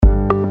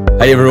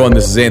Hey everyone,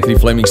 this is Anthony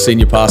Fleming,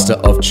 Senior Pastor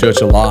of Church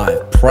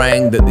Alive,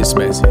 praying that this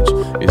message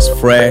is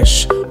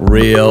fresh,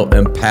 real,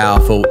 and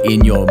powerful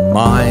in your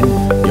mind,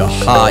 your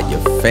heart,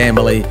 your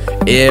family,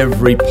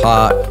 every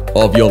part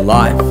of your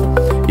life.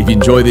 If you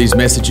enjoy these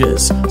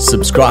messages,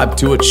 subscribe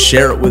to it,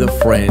 share it with a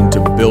friend to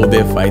build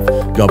their faith.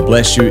 God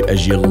bless you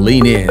as you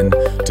lean in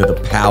to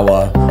the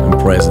power and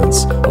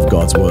presence of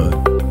God's Word.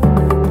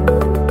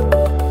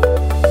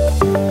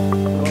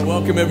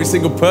 Welcome every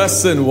single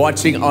person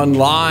watching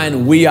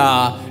online. We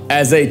are,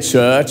 as a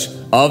church,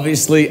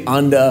 obviously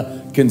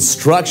under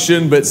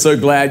construction, but so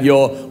glad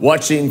you're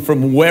watching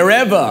from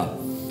wherever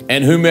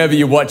and whomever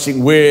you're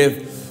watching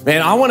with.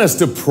 Man, I want us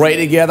to pray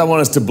together. I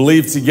want us to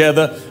believe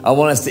together. I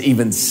want us to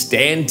even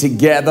stand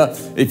together.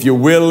 If you're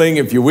willing,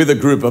 if you're with a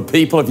group of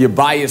people, if you're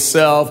by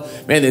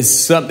yourself, man, there's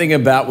something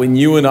about when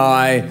you and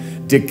I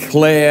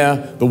declare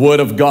the Word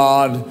of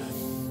God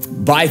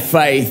by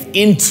faith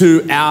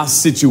into our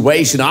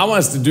situation. I want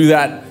us to do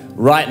that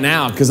right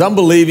now because I'm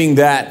believing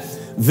that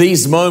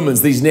these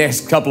moments, these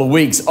next couple of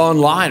weeks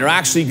online are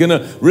actually going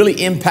to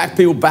really impact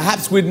people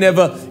perhaps we'd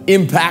never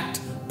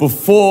impact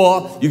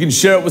before. You can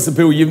share it with some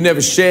people you've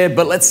never shared,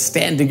 but let's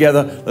stand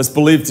together, let's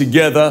believe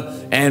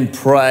together and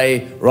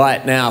pray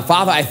right now.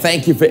 Father, I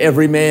thank you for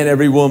every man,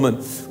 every woman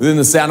within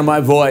the sound of my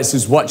voice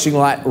who's watching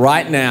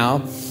right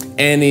now.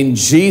 And in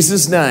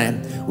Jesus'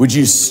 name, would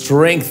you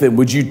strengthen,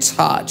 would you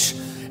touch?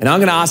 And I'm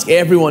going to ask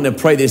everyone to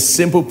pray this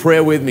simple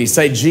prayer with me.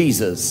 Say,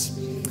 Jesus,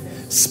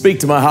 speak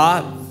to my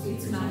heart.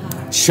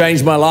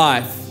 Change my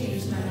life.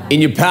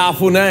 In your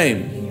powerful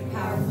name,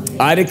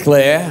 I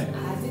declare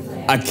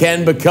I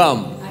can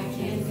become,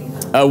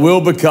 I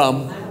will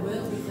become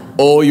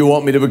all you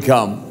want me to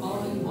become.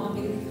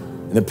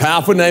 In the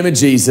powerful name of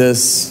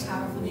Jesus.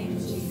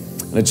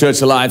 And the Church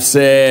Alive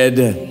said,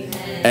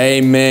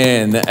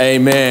 amen.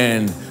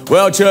 Amen.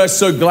 Well, church,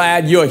 so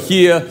glad you're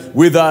here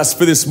with us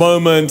for this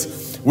moment.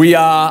 We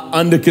are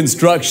under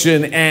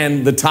construction,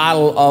 and the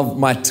title of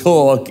my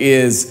talk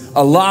is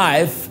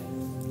Alive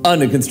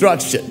Under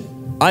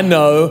Construction. I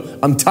know,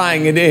 I'm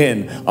tying it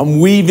in. I'm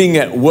weaving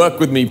it. Work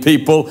with me,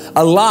 people.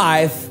 A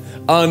life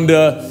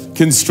under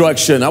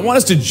construction. I want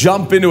us to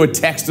jump into a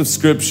text of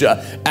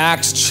Scripture,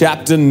 Acts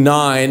chapter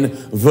 9,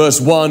 verse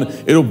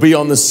 1. It'll be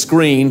on the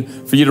screen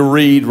for you to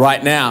read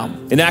right now.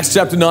 In Acts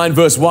chapter 9,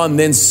 verse 1,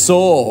 then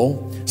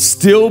Saul,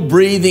 still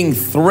breathing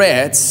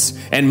threats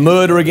and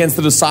murder against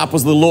the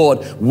disciples of the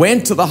Lord,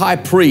 went to the high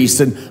priest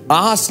and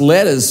asked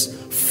letters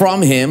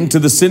from him to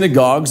the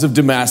synagogues of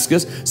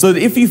Damascus, so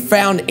that if he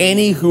found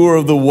any who were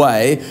of the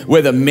way,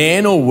 whether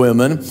men or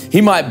women,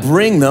 he might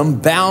bring them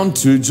bound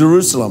to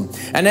Jerusalem.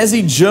 And as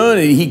he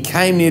journeyed, he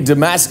came near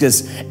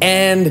Damascus,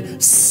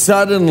 and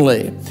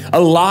suddenly a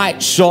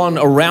light shone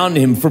around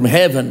him from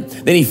heaven.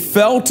 Then he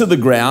fell to the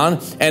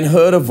ground and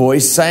heard a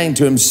voice saying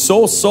to him,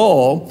 Saul,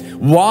 Saul,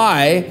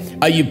 why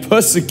are you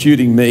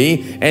persecuting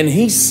me? And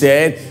he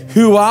said,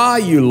 who are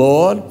you,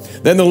 Lord?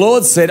 Then the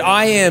Lord said,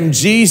 I am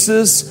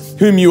Jesus,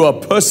 whom you are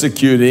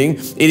persecuting.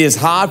 It is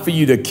hard for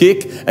you to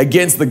kick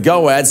against the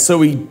goads.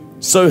 So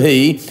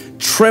he,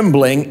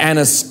 trembling and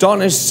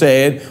astonished,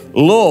 said,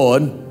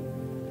 Lord,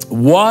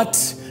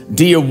 what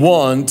do you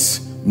want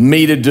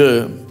me to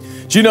do?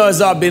 Do you know,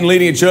 as I've been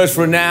leading a church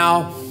for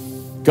now,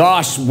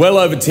 well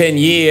over 10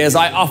 years,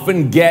 I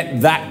often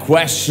get that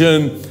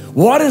question,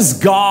 what does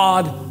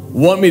God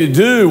want me to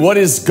do? What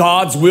is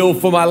God's will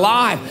for my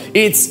life?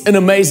 It's an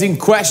amazing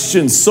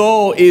question.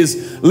 Saul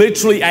is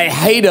literally a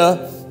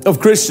hater of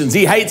Christians.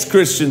 He hates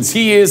Christians.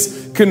 He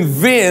is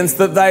convinced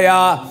that they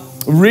are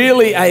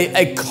really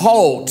a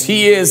cult.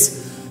 He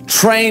is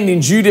trained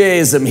in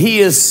Judaism. He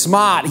is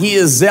smart. He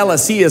is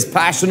zealous. He is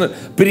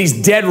passionate, but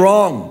he's dead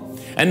wrong.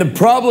 And the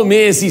problem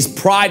is he's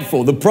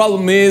prideful. The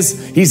problem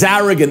is he's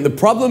arrogant. The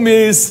problem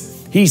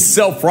is he's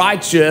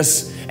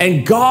self-righteous.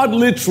 And God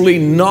literally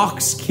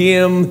knocks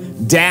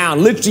him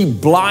down, literally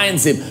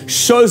blinds him,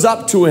 shows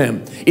up to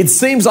him. It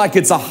seems like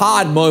it's a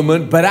hard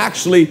moment, but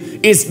actually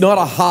it's not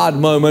a hard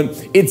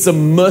moment. It's a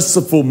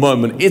merciful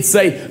moment. It's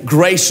a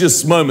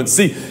gracious moment.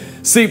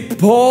 See,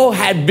 Paul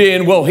had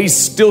been, he's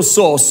still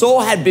Saul.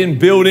 Saul had been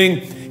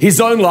building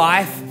his own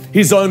life,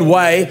 his own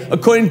way,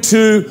 according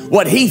to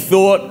what he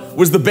thought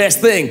was the best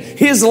thing.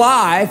 His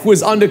life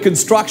was under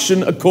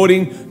construction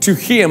according to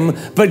him,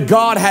 but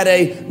God had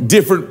a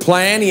different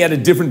plan. He had a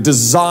different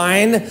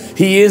design.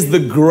 He is the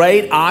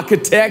great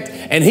architect,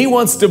 and he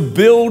wants to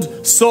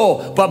build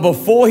Saul. But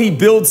before he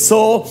builds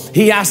Saul,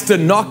 he has to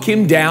knock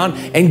him down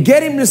and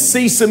get him to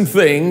see some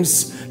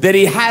things that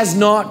he has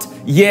not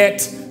yet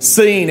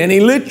seen. And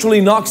he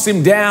literally knocks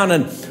him down,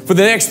 and for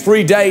the next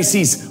 3 days,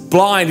 he's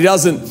blind. He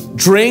doesn't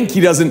drink, he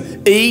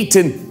doesn't eat,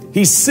 and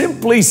he's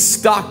simply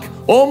stuck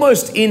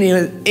almost in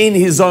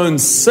his own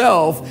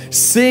self,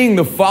 seeing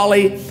the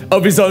folly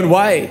of his own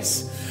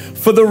ways.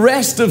 For the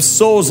rest of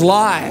Saul's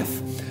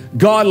life,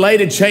 God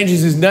later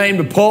changes his name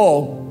to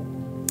Paul,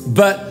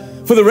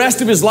 but for the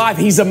rest of his life,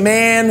 he's a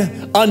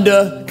man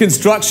under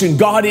construction.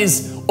 God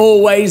is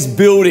always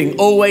building,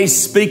 always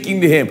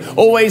speaking to him,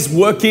 always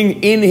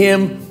working in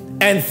him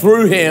and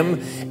through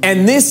him.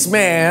 And this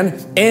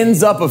man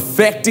ends up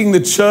affecting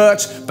the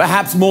church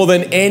perhaps more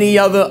than any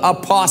other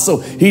apostle.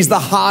 He's the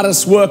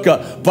hardest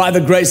worker by the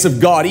grace of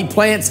God. He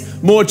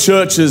plants more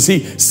churches.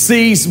 He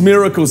sees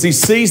miracles. He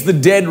sees the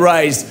dead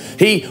raised.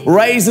 He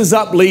raises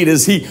up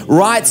leaders. He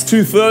writes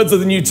 2/3 of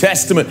the New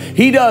Testament.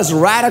 He does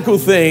radical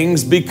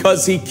things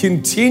because he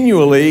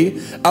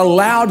continually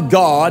allowed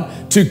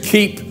God to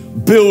keep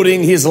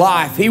building his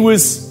life. He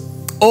was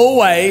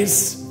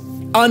always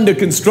under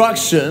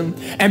construction,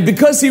 and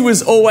because he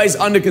was always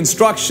under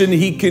construction,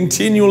 he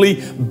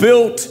continually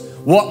built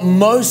what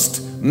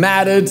most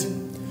mattered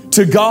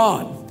to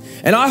God.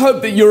 And I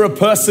hope that you're a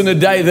person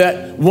today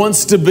that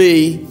wants to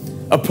be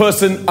a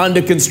person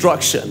under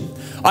construction.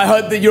 I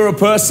hope that you're a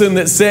person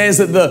that says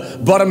at the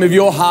bottom of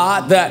your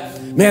heart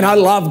that, man, I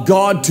love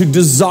God to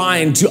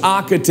design, to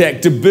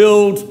architect, to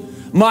build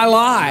my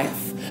life.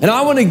 And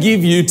I want to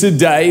give you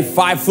today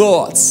 5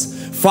 thoughts.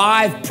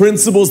 5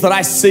 principles that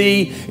I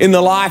see in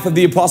the life of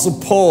the Apostle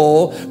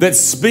Paul that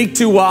speak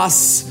to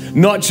us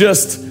not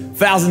just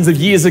thousands of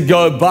years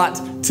ago, but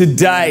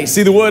today.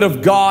 See, the Word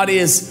of God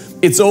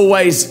it's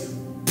always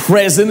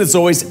present, it's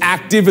always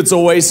active, it's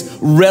always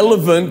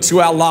relevant to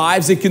our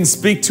lives. It can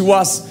speak to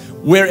us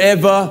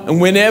wherever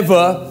and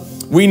whenever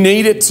we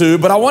need it to.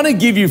 But I want to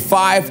give you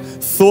 5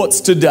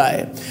 thoughts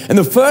today. And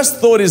the first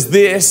thought is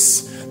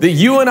this: that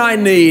you and I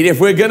need, if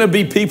we're going to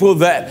be people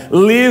that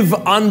live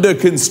under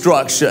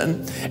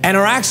construction and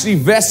are actually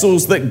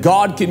vessels that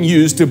God can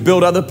use to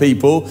build other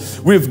people,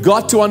 we've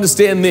got to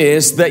understand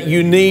this, that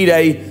you need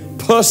a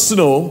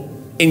personal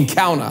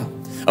encounter.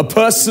 A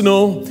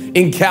personal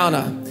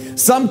encounter.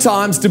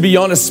 Sometimes, to be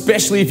honest,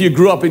 especially if you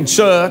grew up in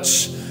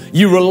church,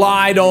 you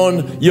relied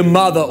on your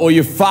mother or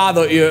your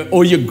father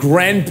or your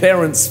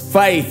grandparents'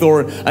 faith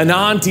or an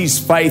auntie's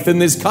faith. And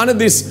there's kind of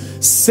this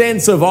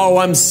sense of, oh,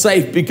 I'm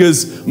safe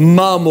because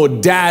mom or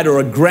dad or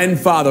a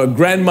grandfather or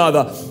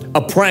grandmother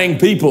are praying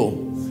people.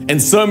 And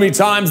so many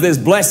times there's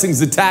blessings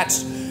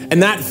attached,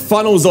 and that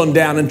funnels on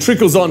down and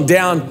trickles on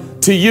down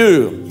to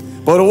you.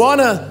 But I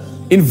want to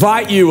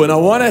invite you and I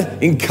want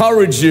to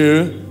encourage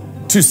you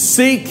to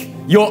seek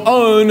your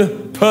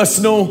own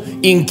personal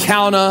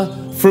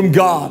encounter from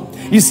God.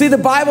 You see, the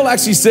Bible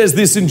actually says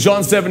this in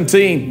John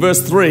 17,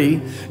 verse 3.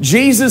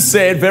 Jesus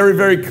said very,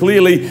 very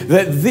clearly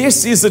that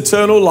this is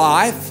eternal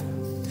life,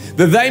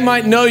 that they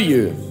might know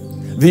you,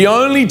 the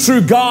only true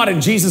God, and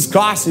Jesus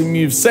Christ whom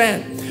you've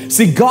sent.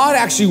 See, God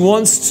actually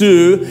wants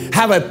to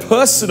have a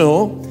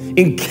personal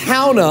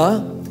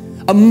encounter,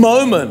 a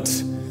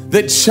moment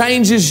that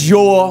changes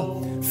your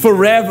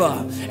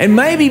forever. And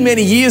maybe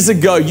many years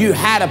ago you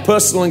had a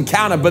personal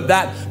encounter, but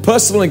that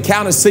personal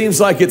encounter seems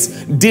like it's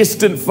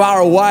distant, far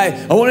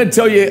away. I want to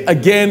tell you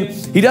again,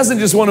 he doesn't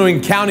just want to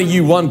encounter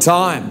you one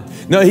time.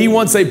 No, he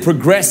wants a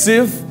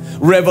progressive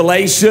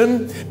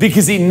revelation,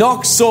 because he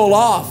knocked Saul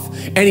off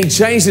and he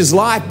changed his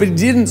life, but he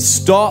didn't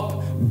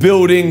stop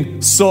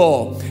building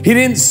Saul. He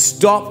didn't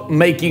stop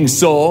making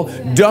Saul.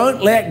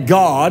 Don't let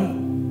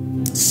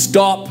God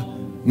stop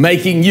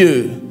making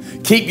you.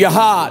 Keep your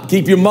heart,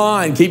 keep your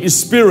mind, keep your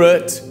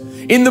spirit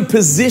in the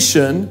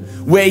position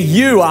where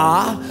you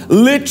are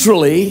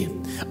literally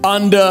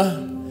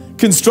under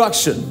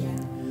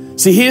construction.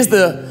 See, here's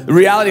the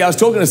reality. I was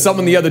talking to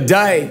someone the other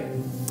day,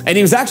 and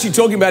he was actually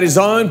talking about his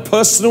own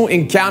personal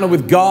encounter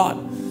with God.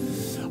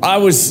 I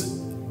was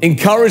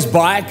encouraged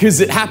by it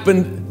because it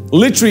happened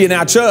literally in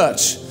our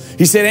church.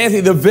 He said,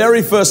 Anthony, the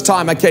very first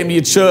time I came to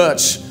your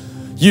church,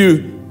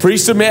 you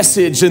preached a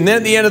message, and then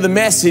at the end of the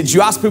message,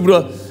 you asked people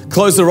to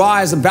close their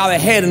eyes and bow their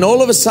head. And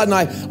all of a sudden,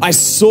 I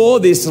saw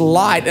this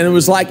light, and it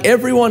was like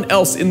everyone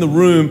else in the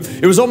room,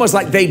 it was almost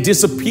like they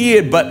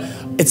disappeared, but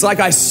it's like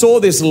I saw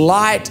this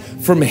light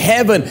from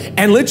heaven.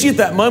 And literally at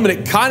that moment,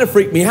 it kind of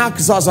freaked me out,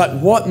 because I was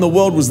like, what in the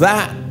world was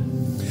that?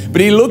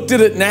 But he looked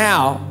at it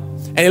now,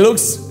 and he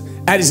looks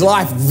at his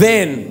life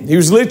then. He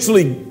was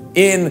literally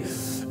in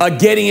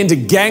getting into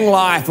gang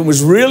life and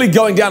was really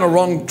going down a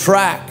wrong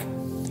track.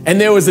 And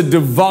there was a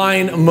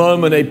divine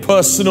moment, a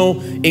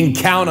personal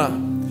encounter.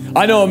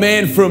 I know a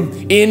man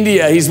from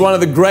India. He's one of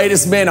the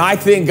greatest men I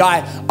think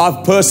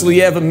I've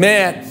personally ever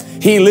met.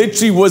 He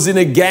literally was in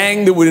a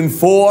gang that would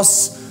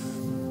enforce,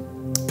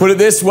 put it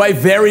this way,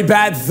 very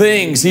bad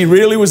things. He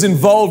really was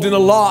involved in a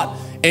lot.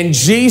 And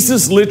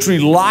Jesus literally,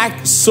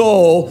 like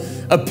Saul,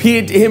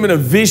 appeared to him in a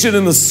vision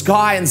in the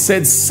sky and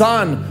said,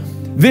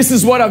 son, this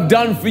is what I've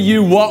done for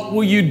you. What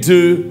will you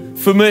do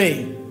for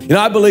me? And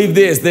I believe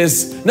this,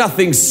 there's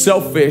nothing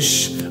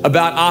selfish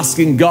about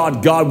asking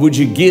God, God, would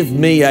you give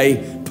me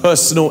a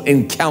personal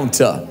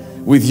encounter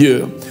with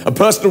you, a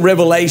personal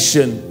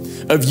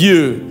revelation of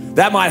you?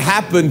 That might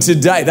happen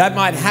today. That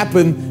might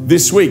happen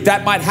this week.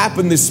 That might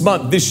happen this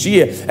month, this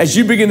year. As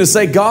you begin to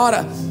say, God,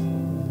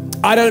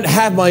 I don't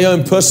have my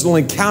own personal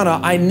encounter.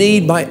 I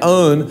need my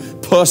own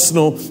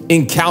personal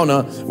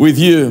encounter with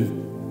you.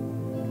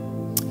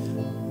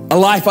 A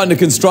life under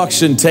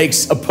construction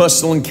takes a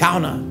personal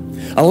encounter.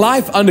 A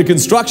life under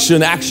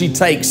construction actually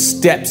takes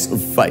steps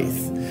of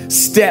faith.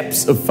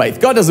 steps of faith.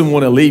 God doesn't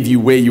want to leave you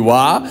where you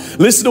are.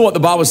 Listen to what the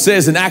Bible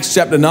says in Acts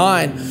chapter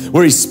 9,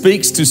 where he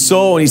speaks to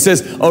Saul and he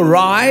says,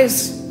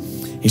 arise.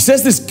 He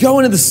says this, go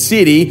into the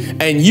city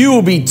and you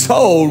will be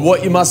told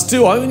what you must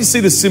do. I want you to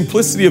see the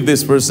simplicity of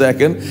this for a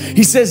second.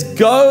 He says,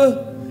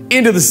 go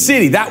into the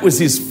city. That was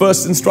his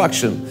first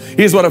instruction.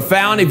 Here's what I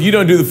found. If you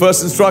don't do the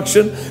first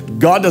instruction,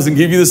 God doesn't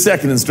give you the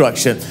second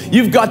instruction.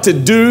 You've got to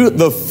do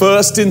the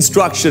first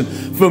instruction.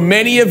 For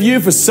many of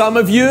you, for some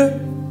of you,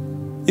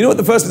 you know what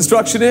the first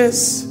instruction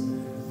is?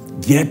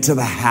 Get to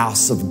the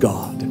house of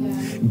God.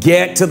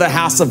 Get to the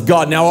house of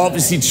God. Now,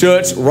 obviously,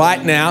 church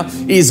right now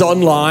is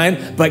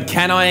online, but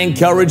can I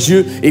encourage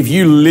you, if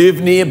you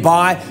live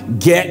nearby,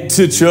 get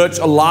to Church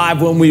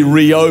Alive when we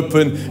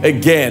reopen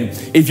again.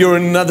 If you're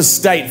in another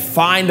state,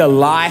 find a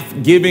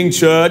life-giving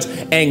church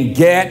and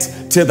get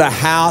to the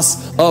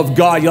house of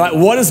God. You're like,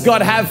 what does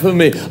God have for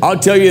me? I'll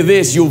tell you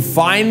this, you'll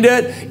find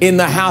it in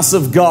the house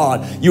of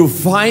God. You'll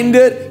find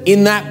it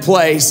in that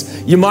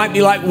place. You might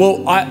be like,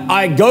 well,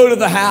 I go to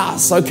the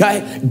house,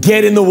 okay?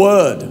 Get in the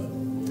Word.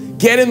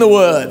 Get in the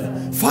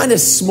Word. Find a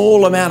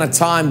small amount of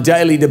time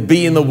daily to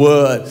be in the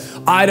Word.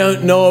 I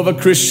don't know of a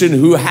Christian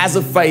who has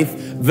a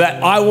faith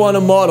that I want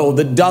to model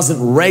that doesn't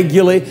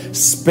regularly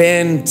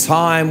spend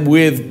time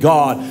with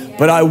God.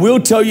 But I will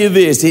tell you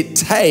this, it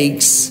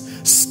takes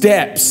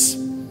steps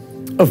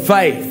of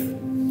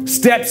faith.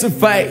 Steps of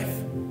faith.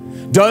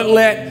 Don't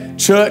let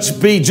church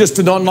be just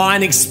an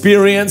online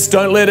experience.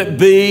 Don't let it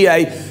be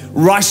a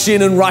rush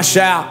in and rush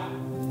out.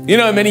 You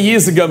know, many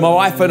years ago, my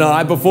wife and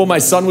I, before my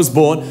son was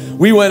born,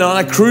 we went on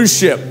a cruise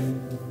ship.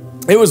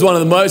 It was one of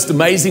the most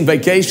amazing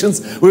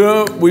vacations.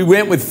 We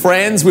went with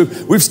friends.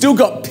 We've still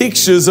got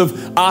pictures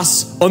of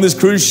us on this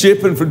cruise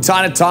ship, and from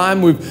time to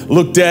time, we've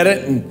looked at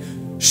it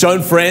and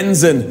shown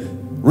friends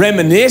and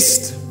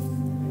reminisced.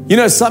 You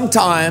know,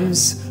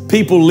 sometimes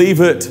people leave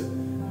it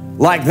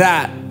like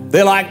that.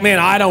 They're like, man,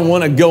 I don't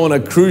want to go on a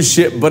cruise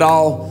ship, but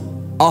I'll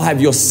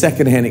have your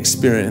secondhand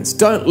experience.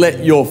 Don't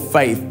let your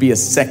faith be a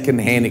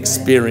secondhand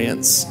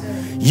experience.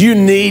 You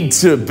need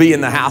to be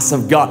in the house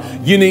of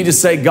God. You need to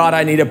say, God,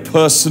 I need a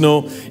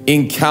personal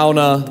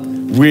encounter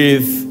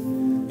with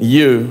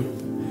you.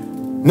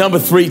 Number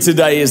 3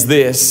 today is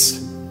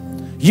this.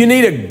 You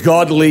need a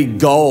godly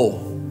goal.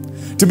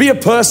 To be a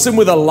person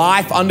with a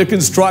life under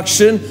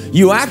construction,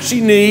 you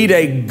actually need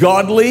a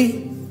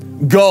godly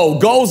goal.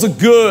 Goals are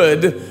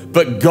good,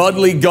 but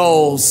godly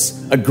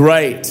goals are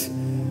great.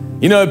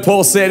 You know,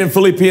 Paul said in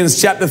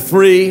Philippians chapter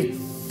 3,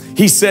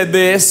 he said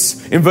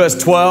this in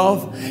verse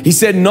 12. He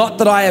said, not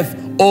that I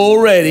have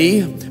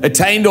already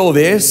attained all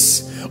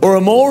this or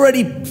am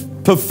already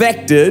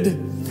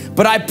perfected,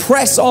 but I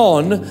press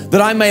on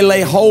that I may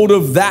lay hold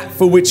of that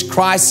for which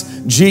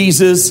Christ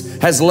Jesus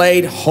has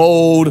laid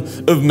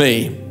hold of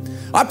me.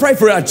 I pray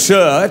for our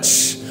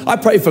church. I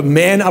pray for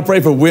men. I pray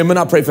for women.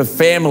 I pray for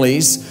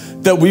families,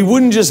 that we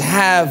wouldn't just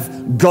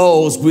have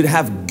goals, we'd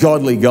have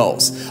godly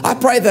goals. I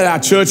pray that our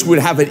church would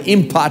have an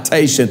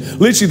impartation.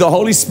 Literally, the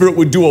Holy Spirit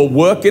would do a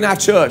work in our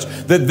church,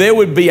 that there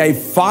would be a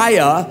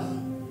fire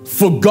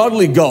for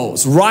godly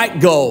goals, right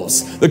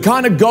goals, the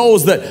kind of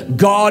goals that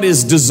God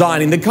is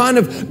designing, the kind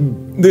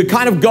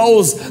of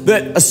goals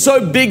that are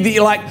so big that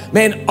you're like,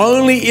 man,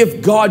 only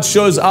if God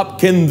shows up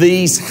can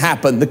these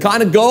happen. The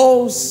kind of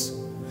goals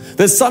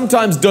that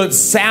sometimes don't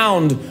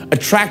sound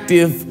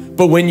attractive,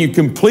 but when you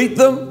complete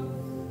them,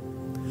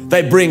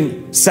 they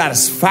bring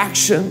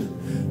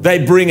satisfaction.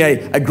 They bring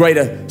a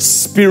greater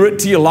spirit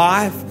to your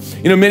life.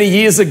 You know, many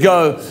years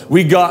ago,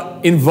 we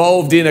got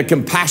involved in a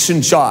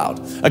compassion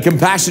child. A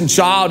compassion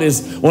child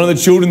is one of the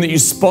children that you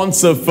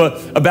sponsor for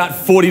about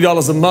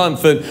 $40 a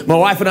month. And my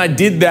wife and I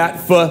did that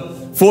for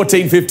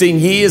 14, 15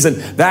 years. And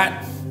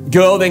that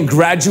girl then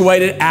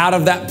graduated out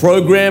of that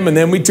program. And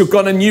then we took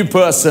on a new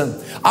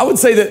person. I would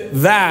say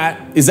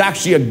that is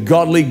actually a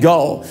godly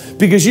goal.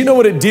 Because you know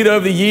what it did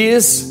over the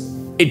years?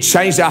 It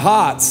changed our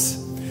hearts.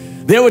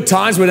 There were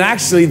times when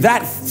actually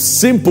that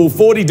simple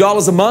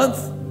 $40 a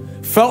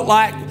month felt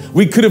like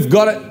we could have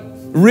got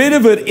rid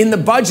of it in the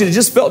budget. It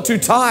just felt too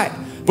tight.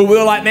 But we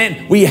were like,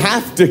 man, we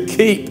have to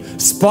keep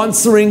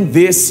sponsoring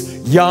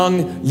this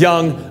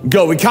young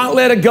girl. We can't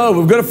let her go.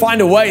 We've got to find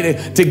a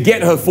way to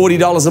get her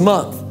 $40 a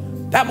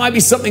month. That might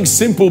be something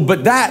simple,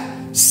 but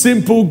that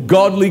simple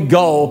godly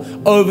goal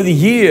over the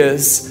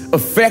years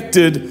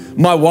affected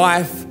my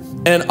wife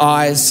and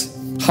I's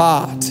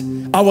heart.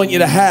 I want you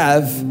to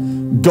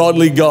have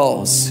godly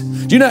goals.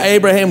 Do you know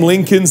Abraham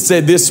Lincoln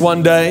said this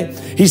one day?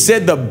 He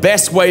said the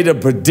best way to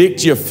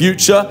predict your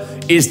future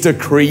is to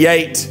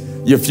create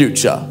your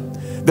future.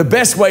 The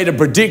best way to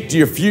predict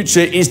your future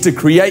is to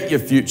create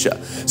your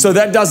future. So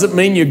that doesn't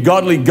mean your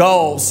godly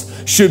goals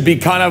should be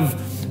kind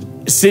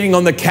of sitting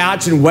on the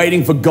couch and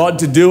waiting for God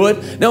to do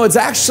it. No, it's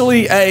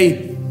actually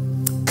a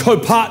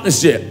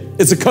co-partnership.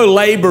 It's a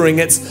co-laboring.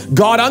 It's,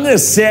 God, I'm going to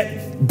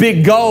set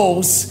big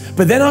goals,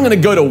 but then I'm going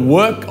to go to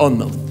work on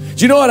them.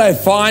 Do you know what I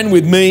find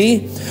with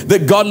me?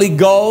 That godly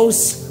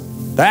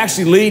goals, they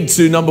actually lead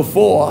to, number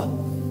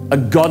 4, a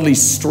godly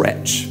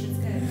stretch.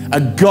 A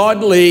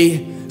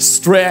godly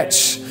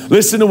stretch.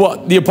 Listen to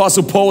what the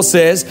Apostle Paul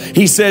says.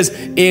 He says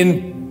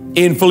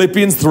in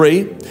Philippians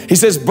 3, he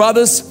says,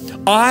 brothers,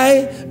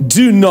 I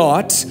do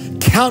not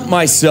count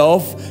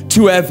myself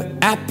to have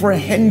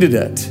apprehended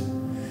it.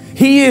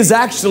 He is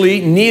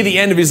actually near the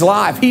end of his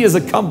life. He has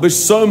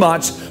accomplished so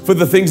much for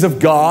the things of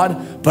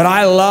God. But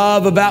I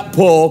love about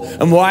Paul,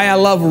 and why I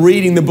love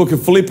reading the book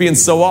of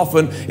Philippians so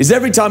often, is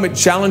every time it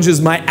challenges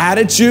my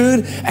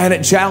attitude, and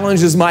it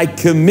challenges my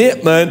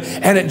commitment,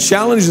 and it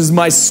challenges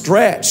my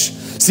stretch.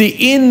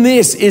 See, in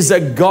this is a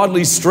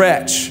godly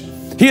stretch.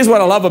 Here's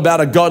what I love about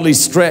a godly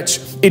stretch.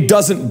 It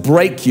doesn't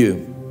break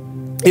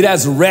you. It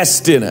has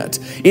rest in it.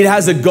 It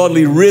has a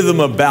godly rhythm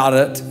about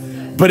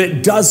it, but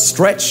it does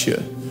stretch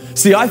you.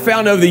 See, I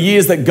found over the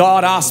years that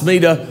God asked me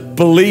to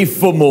believe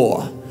for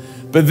more,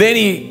 but then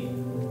he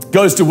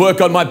goes to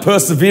work on my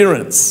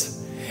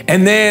perseverance.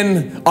 And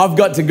then I've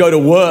got to go to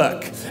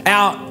work.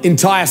 Our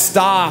entire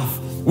staff,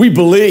 we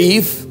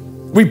believe,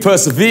 we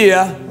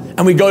persevere,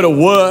 and we go to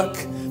work.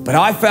 But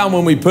I found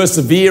when we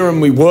persevere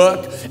and we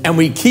work and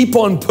we keep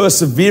on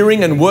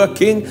persevering and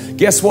working,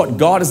 guess what?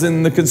 God is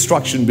in the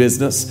construction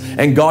business,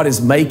 and God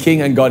is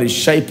making and God is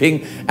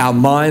shaping our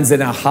minds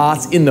and our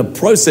hearts in the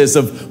process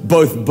of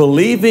both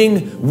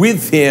believing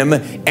with Him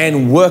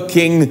and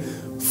working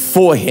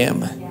for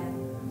Him.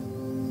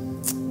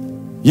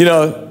 You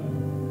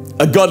know,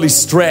 a godly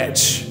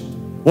stretch.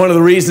 One of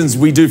the reasons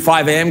we do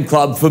 5 a.m.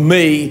 Club for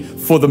me,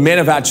 for the men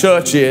of our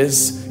church,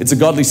 is it's a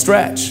godly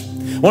stretch.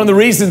 One of the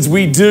reasons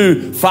we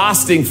do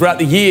fasting throughout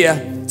the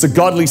year, it's a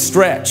godly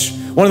stretch.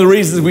 One of the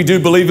reasons we do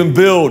Believe and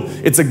Build,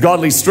 it's a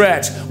godly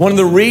stretch. One of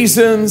the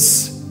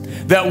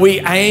reasons that we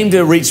aim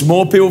to reach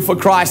more people for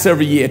Christ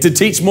every year, to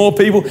teach more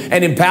people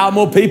and empower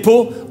more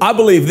people, I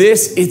believe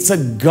this, it's a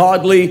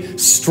godly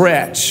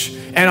stretch.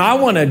 And I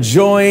want to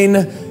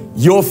join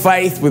your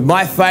faith with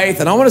my faith,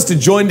 and I want us to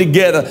join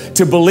together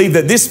to believe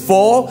that this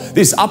fall,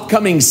 this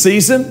upcoming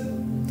season,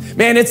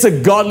 man, it's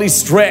a godly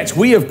stretch.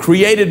 We have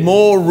created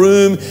more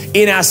room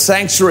in our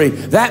sanctuary.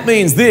 That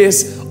means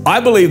this,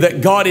 I believe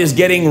that God is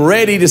getting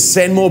ready to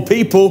send more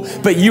people,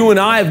 but you and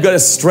I have got to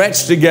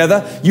stretch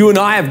together. You and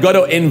I have got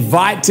to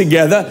invite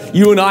together.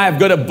 You and I have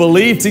got to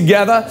believe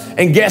together.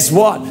 And guess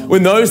what?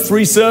 When those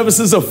 3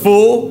 services are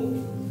full,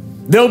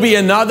 there'll be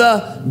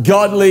another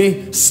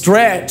godly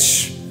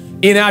stretch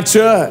in our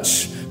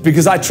church,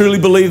 because I truly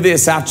believe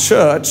this, our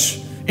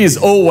church is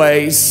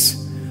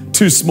always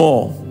too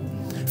small.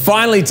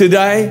 Finally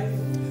today,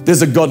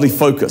 there's a godly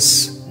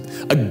focus.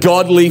 A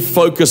godly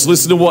focus.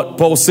 Listen to what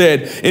Paul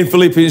said in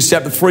Philippians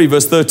chapter 3,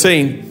 verse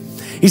 13.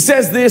 He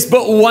says this,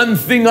 but one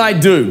thing I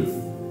do.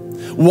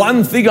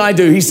 One thing I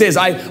do. He says,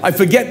 I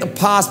forget the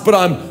past, but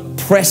I'm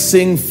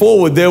pressing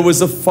forward. There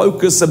was a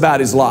focus about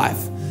his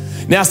life.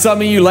 Now,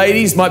 some of you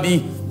ladies might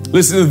be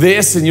listening to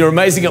this and you're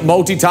amazing at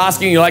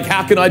multitasking. You're like,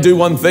 how can I do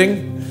one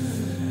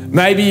thing?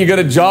 Maybe you got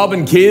a job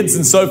and kids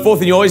and so forth,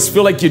 and you always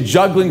feel like you're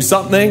juggling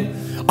something.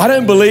 I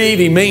don't believe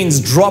he means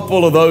drop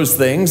all of those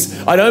things.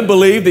 I don't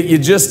believe that you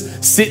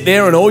just sit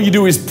there and all you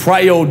do is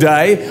pray all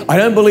day. I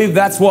don't believe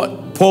that's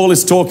what Paul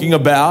is talking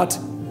about.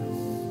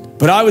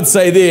 But I would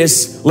say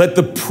this, let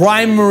the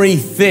primary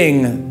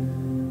thing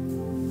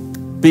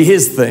be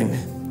his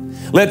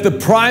thing. Let the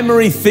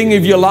primary thing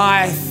of your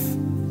life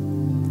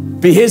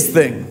be his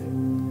thing.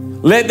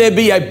 Let there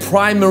be a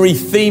primary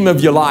theme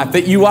of your life,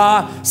 that you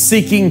are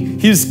seeking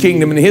his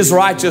kingdom and his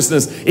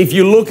righteousness. If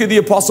you look at the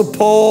Apostle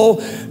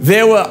Paul,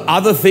 there were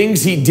other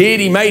things he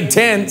did. He made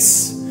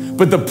tents,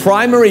 but the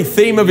primary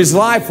theme of his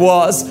life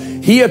was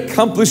he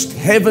accomplished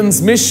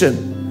heaven's mission.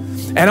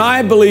 And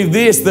I believe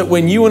this, that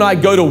when you and I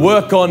go to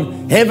work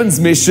on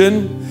heaven's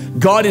mission,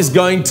 God is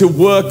going to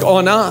work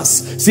on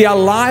us. See, our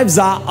lives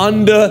are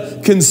under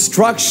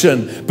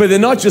construction, but they're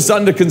not just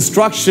under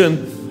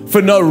construction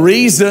for no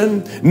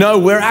reason. No,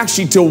 we're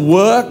actually to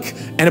work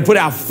and to put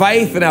our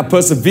faith and our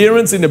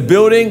perseverance into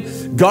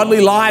building godly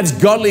lives,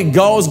 godly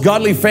goals,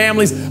 godly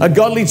families, a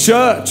godly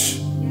church.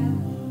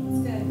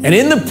 And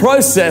in the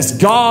process,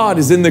 God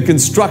is in the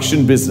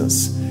construction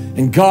business.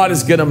 And God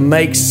is going to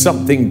make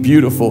something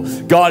beautiful.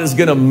 God is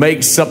going to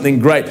make something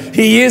great.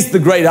 He is the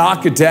great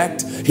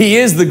architect. He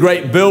is the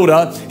great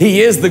builder.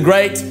 He is the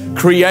great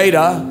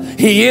creator.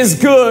 He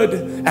is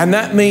good. And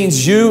that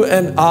means you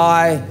and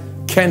I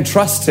can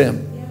trust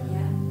him.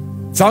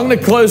 So I'm going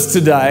to close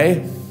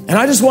today, and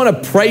I just want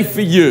to pray for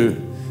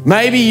you.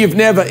 Maybe you've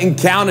never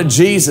encountered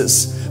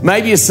Jesus.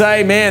 Maybe you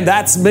say, man,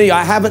 that's me.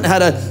 I haven't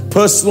had a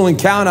personal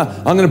encounter.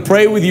 I'm going to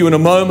pray with you in a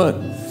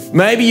moment.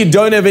 Maybe you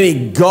don't have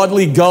any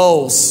godly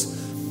goals.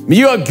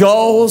 You have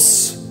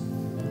goals,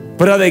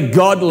 but are they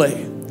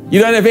godly? You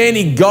don't have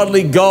any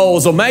godly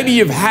goals, or maybe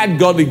you've had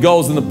godly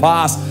goals in the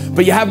past,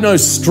 but you have no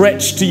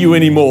stretch to you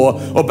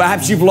anymore, or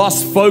perhaps you've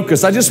lost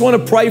focus. I just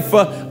want to pray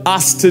for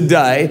us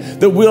today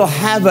that we'll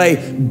have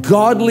a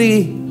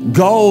godly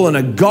goal and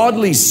a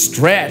godly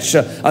stretch,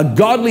 a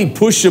godly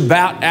push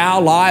about our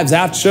lives,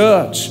 our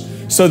church,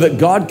 so that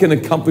God can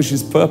accomplish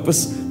his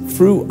purpose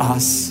through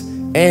us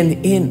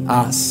and in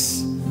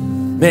us.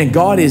 Man,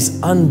 God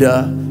is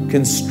under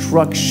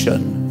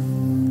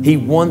construction. He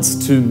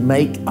wants to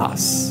make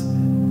us.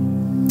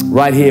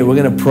 right here. We're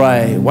going to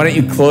pray. Why don't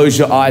you close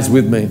your eyes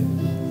with me?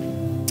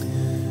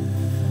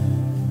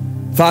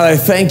 Father, I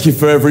thank you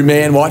for every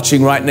man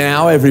watching right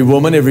now, every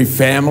woman, every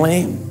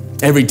family,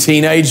 every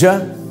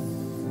teenager.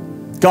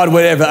 God,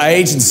 whatever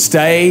age and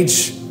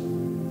stage,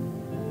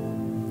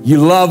 you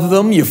love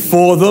them, you're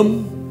for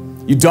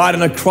them, you died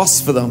on a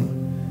cross for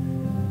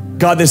them.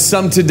 God, there's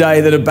some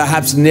today that have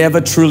perhaps never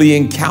truly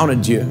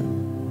encountered you.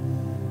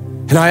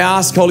 And I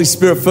ask, Holy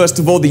Spirit, first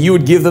of all, that you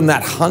would give them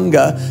that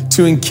hunger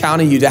to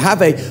encounter you, to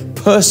have a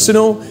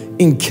personal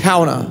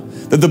encounter,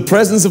 that the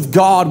presence of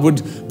God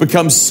would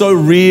become so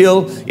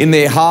real in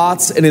their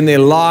hearts and in their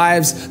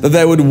lives that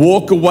they would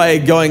walk away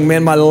going,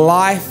 man, my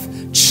life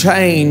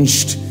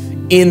changed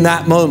in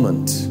that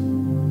moment.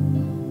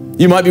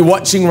 You might be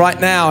watching right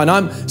now, and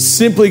I'm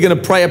simply going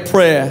to pray a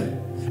prayer.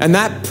 And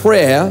that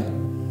prayer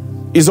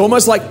is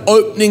almost like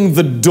opening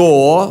the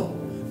door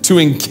to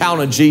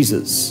encounter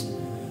Jesus.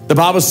 The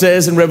Bible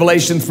says in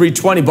Revelation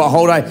 3:20,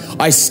 behold,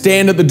 I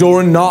stand at the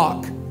door and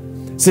knock.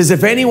 It says,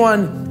 if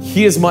anyone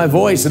hears my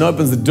voice and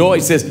opens the door,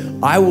 he says,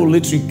 I will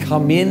literally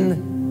come in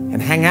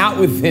and hang out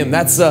with him.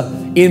 That's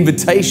an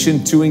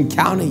invitation to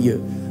encounter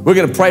you. We're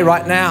going to pray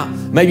right now.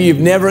 Maybe you've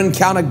never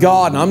encountered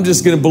God, and I'm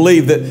just going to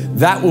believe that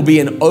that will be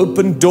an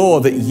open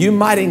door that you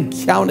might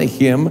encounter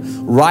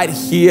him right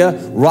here,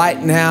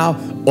 right now,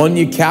 on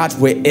your couch,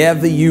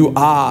 wherever you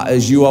are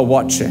as you are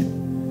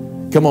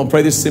watching. Come on,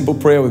 pray this simple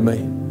prayer with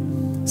me.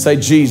 Say,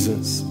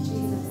 Jesus,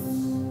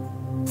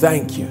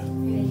 thank you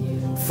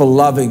for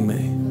loving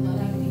me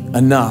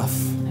enough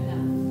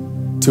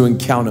to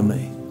encounter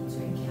me.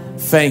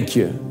 Thank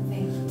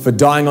you for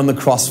dying on the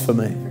cross for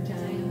me.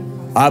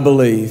 I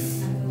believe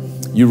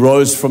you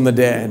rose from the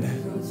dead.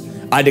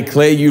 I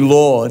declare you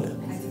Lord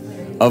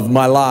of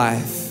my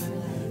life.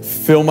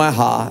 Fill my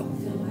heart.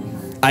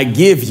 I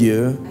give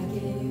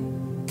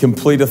you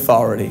complete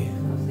authority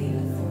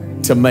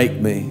to make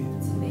me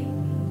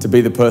to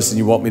be the person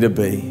you want me to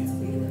be.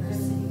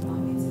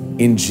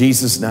 In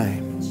Jesus'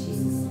 name.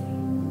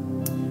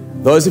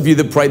 Those of you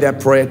that prayed that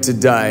prayer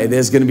today,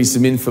 there's going to be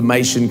some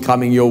information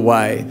coming your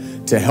way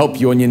to help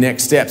you on your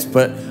next steps.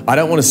 But I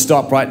don't want to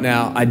stop right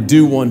now. I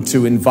do want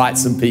to invite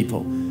some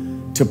people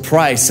to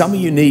pray. Some of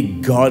you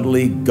need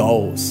godly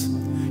goals.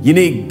 You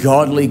need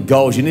godly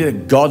goals. You need a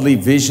godly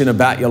vision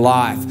about your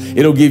life.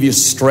 It'll give you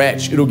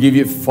stretch. It'll give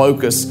you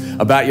focus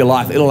about your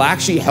life. It'll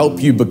actually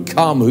help you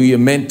become who you're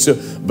meant to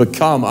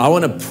become. I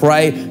want to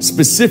pray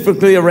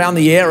specifically around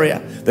the area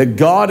that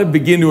God would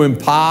begin to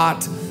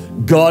impart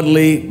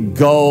godly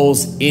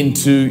goals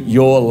into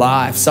your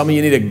life. Some of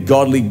you need a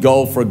godly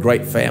goal for a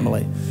great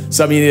family.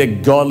 Some of you need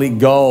a godly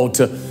goal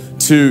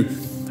to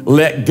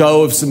let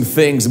go of some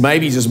things.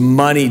 Maybe just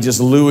money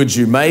just lured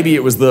you. Maybe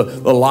it was the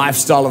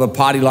lifestyle of the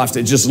party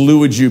lifestyle that just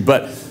lured you,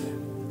 but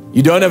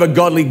you don't have a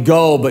godly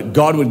goal, but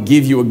God would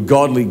give you a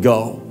godly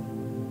goal.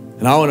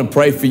 And I want to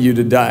pray for you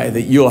today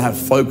that you'll have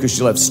focus,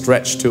 you'll have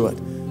stretch to it.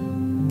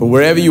 But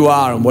wherever you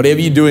are and whatever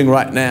you're doing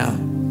right now,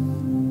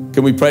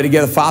 can we pray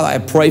together? Father, I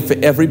pray for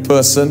every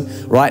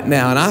person right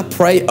now, and I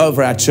pray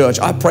over our church.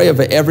 I pray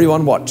over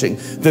everyone watching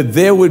that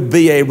there would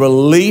be a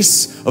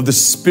release of the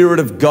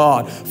Spirit of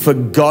God for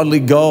godly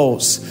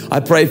goals. I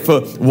pray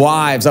for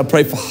wives. I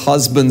pray for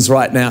husbands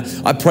right now.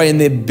 I pray in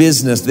their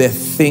business, their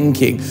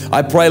thinking.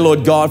 I pray,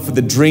 Lord God, for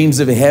the dreams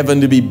of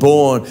heaven to be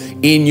born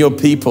in your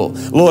people.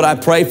 Lord, I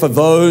pray for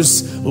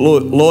those,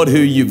 Lord, who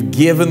you've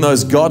given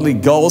those godly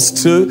goals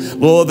to,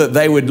 Lord, that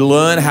they would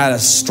learn how to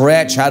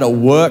stretch, how to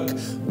work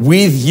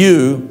with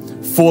you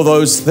for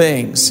those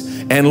things.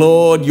 And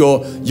Lord,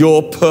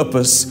 your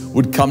purpose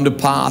would come to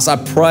pass. I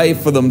pray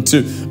for them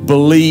to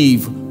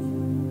believe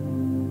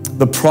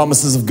the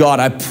promises of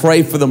God. I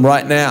pray for them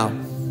right now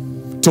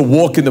to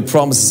walk in the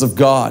promises of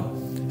God.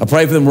 I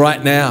pray for them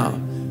right now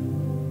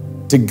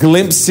to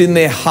glimpse in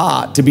their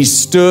heart, to be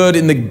stirred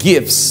in the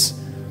gifts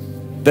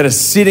that are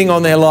sitting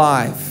on their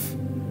life,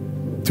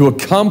 to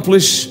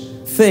accomplish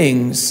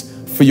things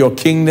for your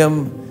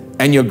kingdom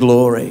and your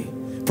glory.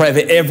 Pray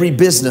for every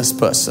business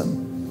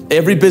person,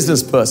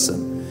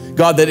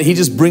 God, that he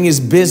just bring his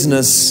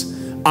business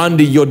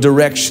under your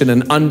direction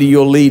and under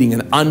your leading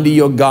and under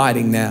your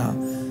guiding now,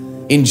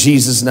 in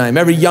Jesus' name.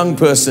 Every young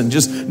person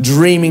just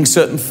dreaming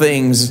certain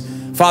things,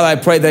 Father, I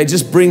pray they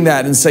just bring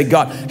that and say,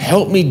 God,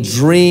 help me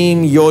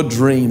dream your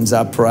dreams,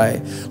 I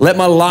pray. Let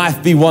my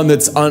life be one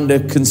that's under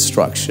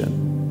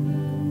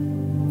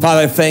construction.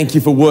 Father, I thank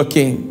you for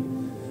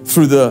working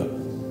through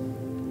the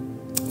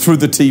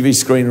TV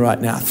screen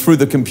right now, through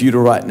the computer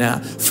right now,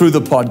 through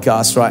the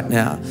podcast right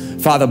now.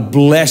 Father,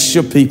 bless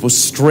your people,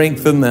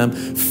 strengthen them,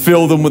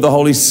 fill them with the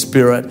Holy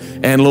Spirit.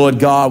 And Lord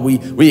God,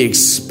 we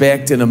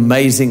expect an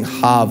amazing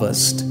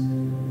harvest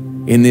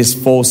in this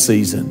fall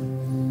season.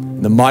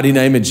 In the mighty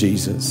name of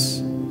Jesus.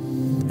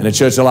 And the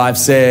Church Alive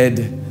said,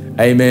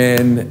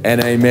 amen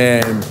and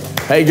amen.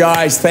 Hey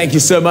guys, thank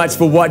you so much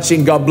for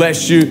watching. God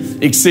bless you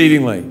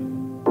exceedingly.